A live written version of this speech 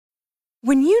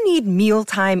When you need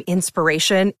mealtime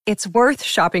inspiration, it's worth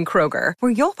shopping Kroger,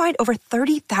 where you'll find over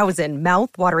 30,000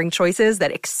 mouth-watering choices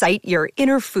that excite your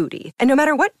inner foodie. And no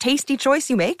matter what tasty choice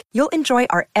you make, you'll enjoy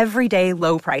our everyday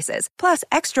low prices, plus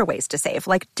extra ways to save,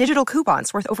 like digital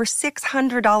coupons worth over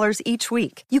 $600 each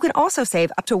week. You can also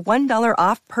save up to $1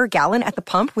 off per gallon at the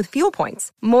pump with fuel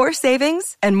points. More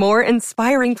savings and more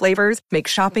inspiring flavors make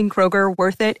shopping Kroger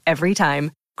worth it every time.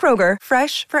 Kroger,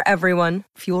 fresh for everyone.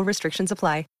 Fuel restrictions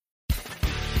apply.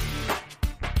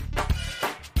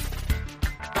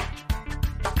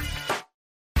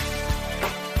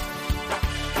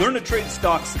 Learn to trade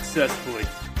stocks successfully.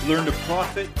 Learn to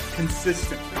profit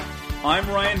consistently. I'm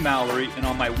Ryan Mallory, and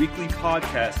on my weekly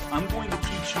podcast, I'm going to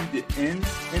teach you the ins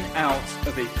and outs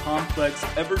of a complex,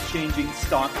 ever-changing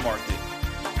stock market.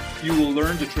 You will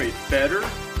learn to trade better,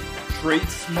 trade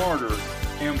smarter,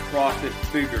 and profit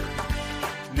bigger.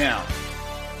 Now,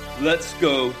 let's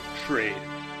go trade.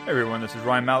 Hey everyone, this is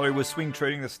Ryan Mallory with Swing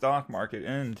Trading the Stock Market,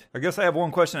 and I guess I have one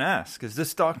question to ask. Is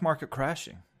this stock market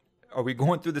crashing? Are we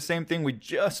going through the same thing we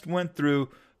just went through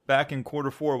back in quarter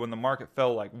four when the market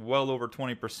fell like well over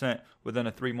 20% within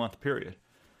a 3-month period?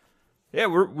 Yeah,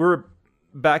 we're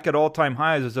back at all-time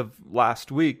highs as of last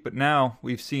week, but now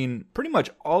we've seen pretty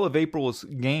much all of April's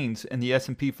gains in the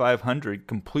S&P 500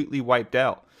 completely wiped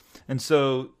out. And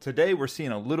so today we're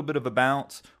seeing a little bit of a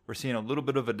bounce. We're seeing a little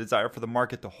bit of a desire for the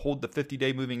market to hold the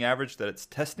 50-day moving average that it's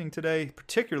testing today,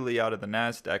 particularly out of the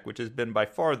NASDAQ, which has been by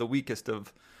far the weakest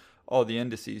of all the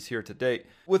indices here to date.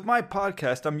 With my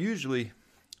podcast, I'm usually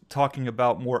talking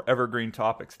about more evergreen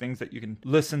topics, things that you can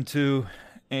listen to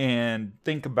and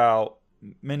think about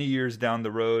many years down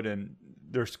the road, and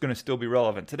they're going to still be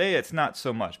relevant. Today, it's not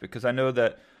so much, because I know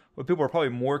that what people are probably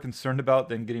more concerned about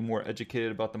than getting more educated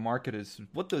about the market is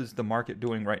what is the market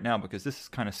doing right now, because this is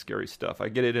kind of scary stuff. I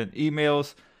get it in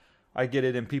emails. I get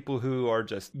it in people who are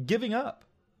just giving up,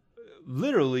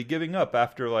 literally giving up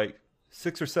after like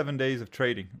 6 or 7 days of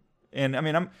trading. And I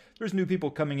mean, there's new people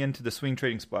coming into the swing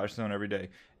trading splash zone every day.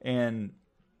 And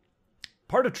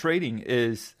part of trading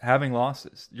is having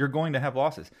losses. You're going to have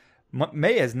losses.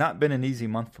 May has not been an easy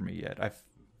month for me yet. I've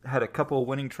had a couple of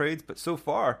winning trades, but so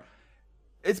far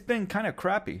it's been kind of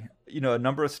crappy. You know, a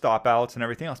number of stop outs and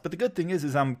everything else. But the good thing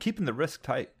is I'm keeping the risk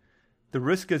tight. The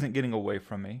risk isn't getting away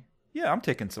from me. Yeah, I'm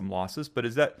taking some losses, but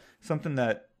is that something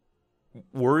that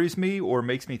worries me or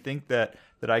makes me think that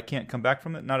I can't come back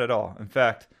from it? Not at all. In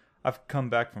fact, I've come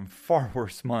back from far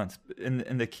worse months. And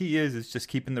the key is just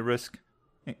keeping the risk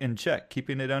in check,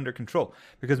 keeping it under control.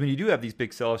 Because when you do have these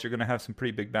big sells, you're going to have some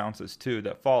pretty big bounces too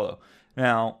that follow.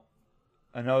 Now,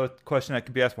 another question that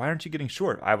could be asked, why aren't you getting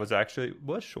short? I was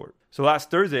short. So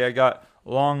last Thursday, I got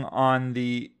long on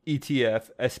the ETF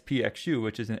SPXU,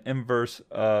 which is an inverse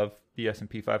of the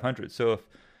S&P 500. So if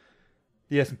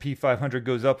the S&P 500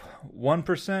 goes up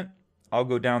 1%, I'll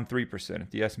go down 3%. If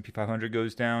the S&P 500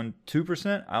 goes down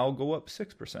 2%, I'll go up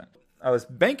 6%. I was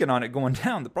banking on it going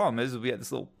down. The problem is we had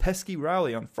this little pesky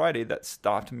rally on Friday that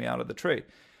stopped me out of the trade.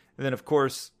 And then, of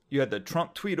course, you had the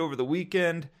Trump tweet over the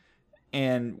weekend,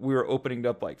 and we were opening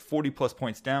up like 40-plus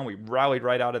points down. We rallied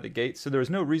right out of the gate. So there was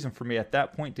no reason for me at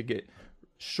that point to get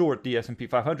short the S&P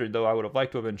 500, though I would have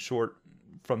liked to have been short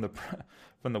from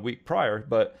the week prior.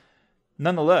 But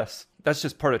nonetheless, that's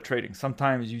just part of trading.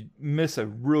 Sometimes you miss a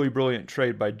really brilliant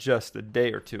trade by just a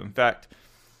day or two. In fact,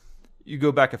 you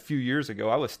go back a few years ago,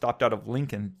 I was stopped out of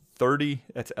Lincoln 30.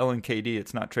 That's LNKD.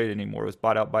 It's not traded anymore. It was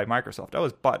bought out by Microsoft.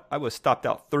 I was stopped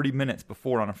out 30 minutes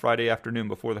before on a Friday afternoon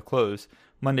before the close.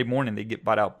 Monday morning, they get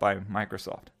bought out by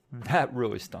Microsoft. That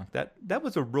really stunk. That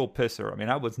was a real pisser. I mean,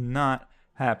 I was not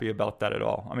happy about that at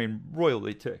all. I mean,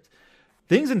 royally ticked.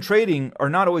 Things in trading are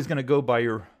not always going to go by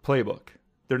your playbook.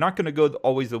 They're not going to go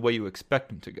always the way you expect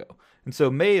them to go. And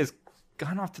so May has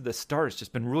gone off to the start. It's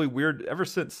just been really weird ever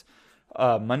since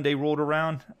Monday rolled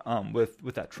around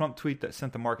with that Trump tweet that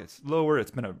sent the markets lower.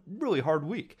 It's been a really hard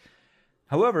week.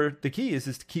 However, the key is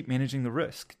to keep managing the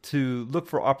risk, to look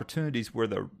for opportunities where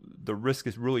the risk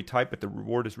is really tight, but the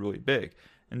reward is really big.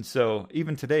 And so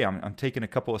even today, I'm taking a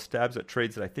couple of stabs at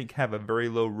trades that I think have a very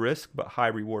low risk but high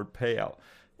reward payout.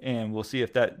 And we'll see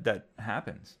if that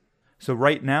happens. So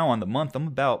right now on the month, I'm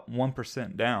about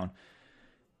 1% down.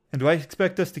 And do I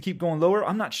expect us to keep going lower?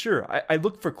 I'm not sure. I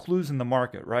look for clues in the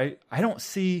market, right? I don't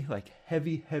see like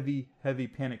heavy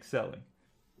panic selling.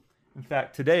 In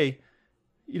fact, today,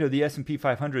 the S&P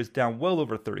 500 is down well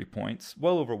over 30 points,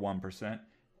 well over 1%.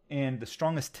 And the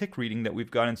strongest tick reading that we've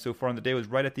gotten so far on the day was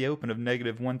right at the open of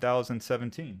negative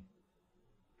 1,017.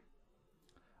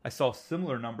 I saw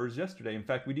similar numbers yesterday. In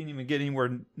fact, we didn't even get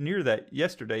anywhere near that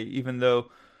yesterday, even though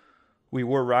we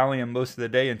were rallying most of the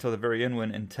day until the very end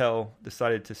when Intel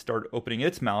decided to start opening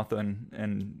its mouth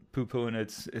and poo-pooing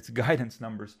its guidance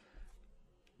numbers.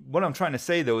 What I'm trying to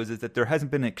say, though, is that there hasn't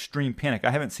been an extreme panic.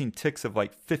 I haven't seen ticks of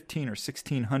like 15 or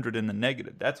 1,600 in the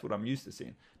negative. That's what I'm used to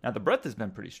seeing. Now, the breadth has been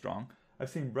pretty strong.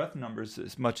 I've seen breadth numbers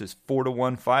as much as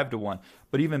 4-1, 5-1.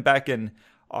 But even back in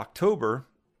October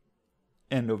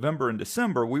and November and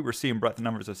December, we were seeing breadth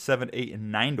numbers of 7, 8,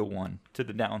 and 9-1 to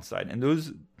the downside. And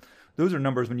those are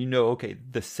numbers when you know, okay,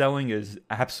 the selling is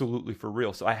absolutely for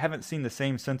real. So I haven't seen the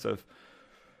same sense of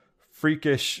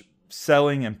freakish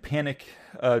selling and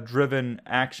panic-driven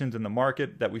actions in the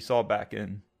market that we saw back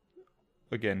in,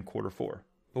 again, quarter 4.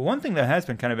 But one thing that has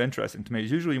been kind of interesting to me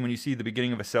is usually when you see the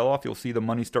beginning of a sell-off, you'll see the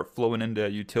money start flowing into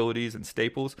utilities and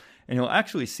staples, and you'll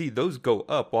actually see those go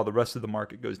up while the rest of the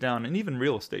market goes down, and even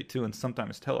real estate too, and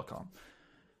sometimes telecom.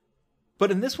 But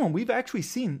in this one, we've actually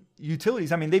seen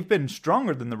utilities. I mean, they've been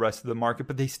stronger than the rest of the market,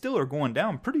 but they still are going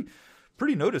down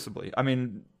pretty noticeably. I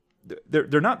mean,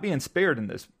 they're not being spared in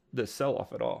this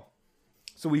sell-off at all.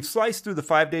 So we've sliced through the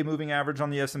 5-day moving average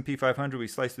on the S&P 500. We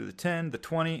sliced through the 10, the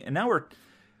 20, and now we're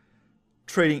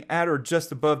trading at or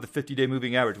just above the 50-day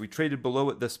moving average. We traded below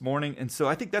it this morning, and so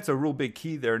I think that's a real big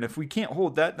key there. And if we can't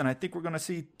hold that, then I think we're going to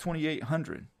see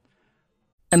 2,800.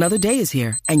 Another day is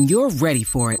here, and you're ready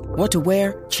for it. What to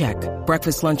wear? Check.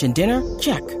 Breakfast, lunch, and dinner?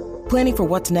 Check. Planning for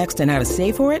what's next and how to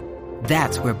save for it?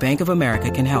 That's where Bank of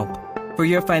America can help. For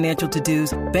your financial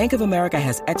to-dos, Bank of America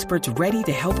has experts ready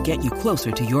to help get you closer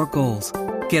to your goals.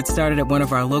 Get started at one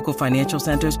of our local financial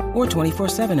centers or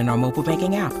 24/7 in our mobile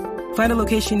banking app. Find a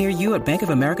location near you at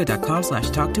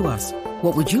bankofamerica.com/talktous.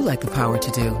 What would you like the power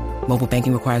to do? Mobile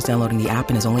banking requires downloading the app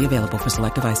and is only available for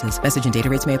select devices. Message and data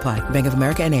rates may apply. Bank of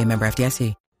America NA, member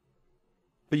FDIC.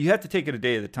 But you have to take it a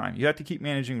day at a time. You have to keep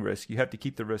managing risk. You have to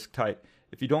keep the risk tight.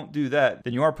 If you don't do that,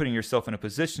 then you are putting yourself in a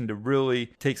position to really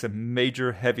take some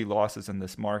major heavy losses in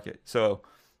this market. So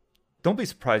don't be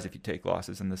surprised if you take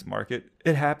losses in this market.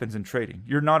 It happens in trading.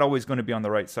 You're not always going to be on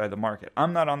the right side of the market.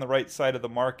 I'm not on the right side of the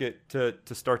market to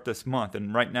start this month.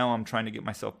 And right now I'm trying to get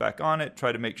myself back on it,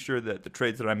 try to make sure that the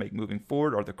trades that I make moving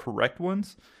forward are the correct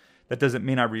ones. That doesn't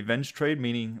mean I revenge trade,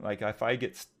 meaning like if I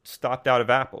get stopped out of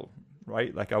Apple,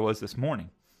 right, like I was this morning,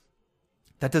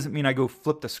 that doesn't mean I go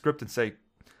flip the script and say,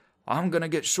 I'm going to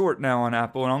get short now on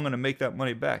Apple and I'm going to make that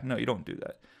money back. No, you don't do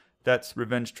that. That's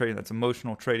revenge trading. That's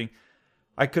emotional trading.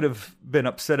 I could have been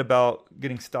upset about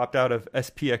getting stopped out of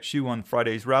SPXU on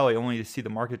Friday's rally only to see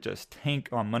the market just tank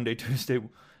on Monday, Tuesday,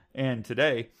 and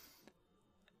today.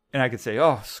 And I could say,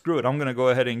 oh, screw it. I'm going to go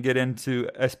ahead and get into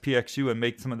SPXU and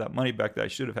make some of that money back that I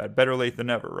should have had. Better late than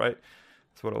never, right?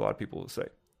 That's what a lot of people will say.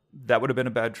 That would have been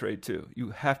a bad trade too. You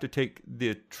have to take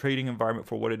the trading environment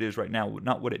for what it is right now,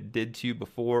 not what it did to you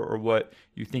before or what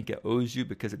you think it owes you,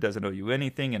 because it doesn't owe you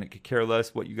anything and it could care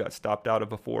less what you got stopped out of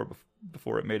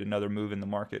before it made another move in the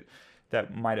market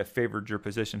that might have favored your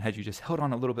position had you just held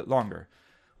on a little bit longer.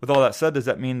 With all that said, does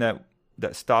that mean that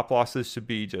stop losses should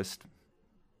be just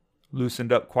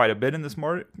loosened up quite a bit in this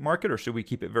market, or should we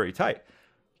keep it very tight?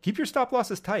 Keep your stop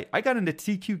losses tight. I got into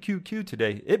TQQQ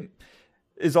today. It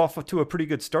is off to a pretty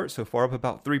good start so far, up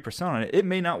about 3% on it. It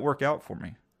may not work out for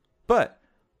me, but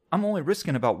I'm only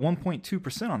risking about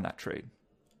 1.2% on that trade.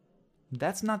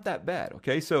 That's not that bad,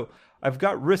 okay? So I've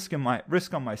got risk on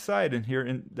my side in here,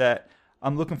 in that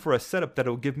I'm looking for a setup that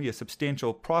will give me a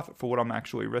substantial profit for what I'm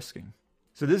actually risking.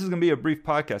 So this is going to be a brief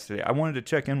podcast today. I wanted to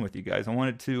check in with you guys. I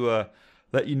wanted to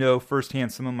let you know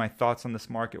firsthand some of my thoughts on this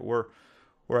market, where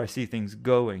I see things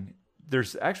going.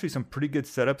 There's actually some pretty good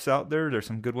setups out there. There's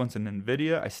some good ones in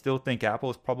NVIDIA. I still think Apple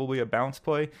is probably a bounce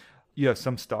play. You have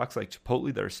some stocks like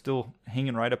Chipotle that are still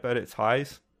hanging right up at its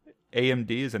highs. AMD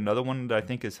is another one that I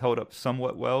think has held up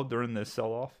somewhat well during this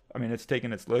sell-off. I mean, it's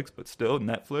taken its licks, but still,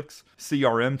 Netflix,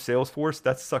 CRM, Salesforce,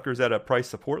 that sucker's at a price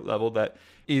support level that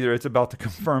either it's about to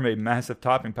confirm a massive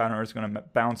topping pattern or it's going to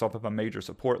bounce off of a major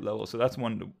support level. So that's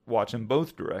one to watch in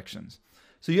both directions.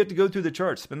 So you have to go through the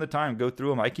charts, spend the time, go through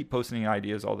them. I keep posting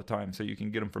ideas all the time, so you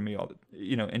can get them from me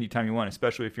anytime you want,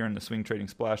 especially if you're in the swing trading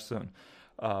splash zone.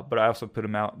 But I also put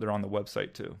them out there on the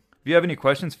website too. If you have any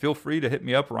questions, feel free to hit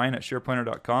me up,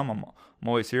 Ryan@SharePointer.com. I'm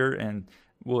always here and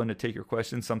willing to take your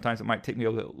questions. Sometimes it might take me a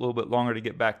little bit longer to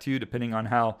get back to you, depending on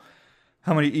how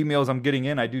many emails I'm getting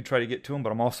in. I do try to get to them,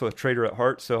 but I'm also a trader at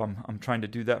heart, so I'm trying to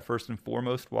do that first and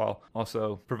foremost, while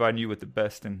also providing you with the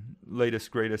best and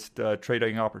latest, greatest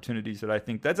trading opportunities that I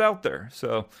think that's out there.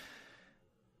 So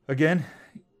again,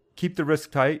 keep the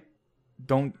risk tight.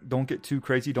 Don't get too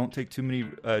crazy. Don't take too many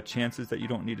chances that you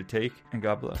don't need to take, and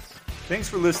God bless. Thanks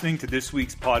for listening to this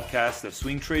week's podcast of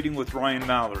Swing Trading with Ryan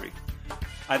Mallory.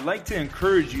 I'd like to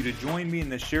encourage you to join me in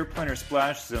the SharePlanner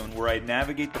Splash Zone, where I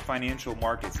navigate the financial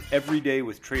markets every day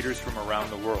with traders from around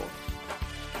the world.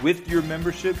 With your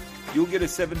membership, you'll get a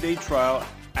 7-day trial,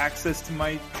 access to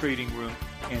my trading room,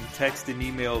 and text and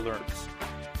email alerts.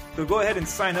 So go ahead and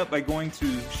sign up by going to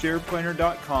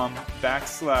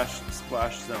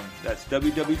shareplanner.com/splash zone. That's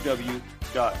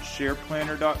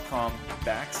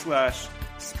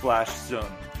www.shareplanner.com/splash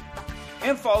zone.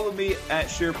 And follow me at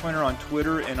SharePlanner on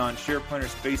Twitter and on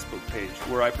SharePlanner's Facebook page,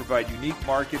 where I provide unique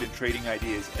market and trading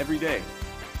ideas every day.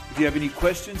 If you have any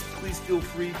questions, please feel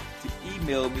free to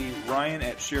email me,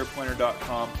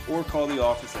 ryan@shareplanner.com, or call the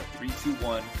office at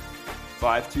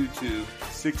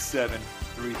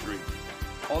 321-522-6733.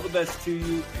 All the best to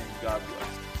you, and God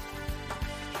bless.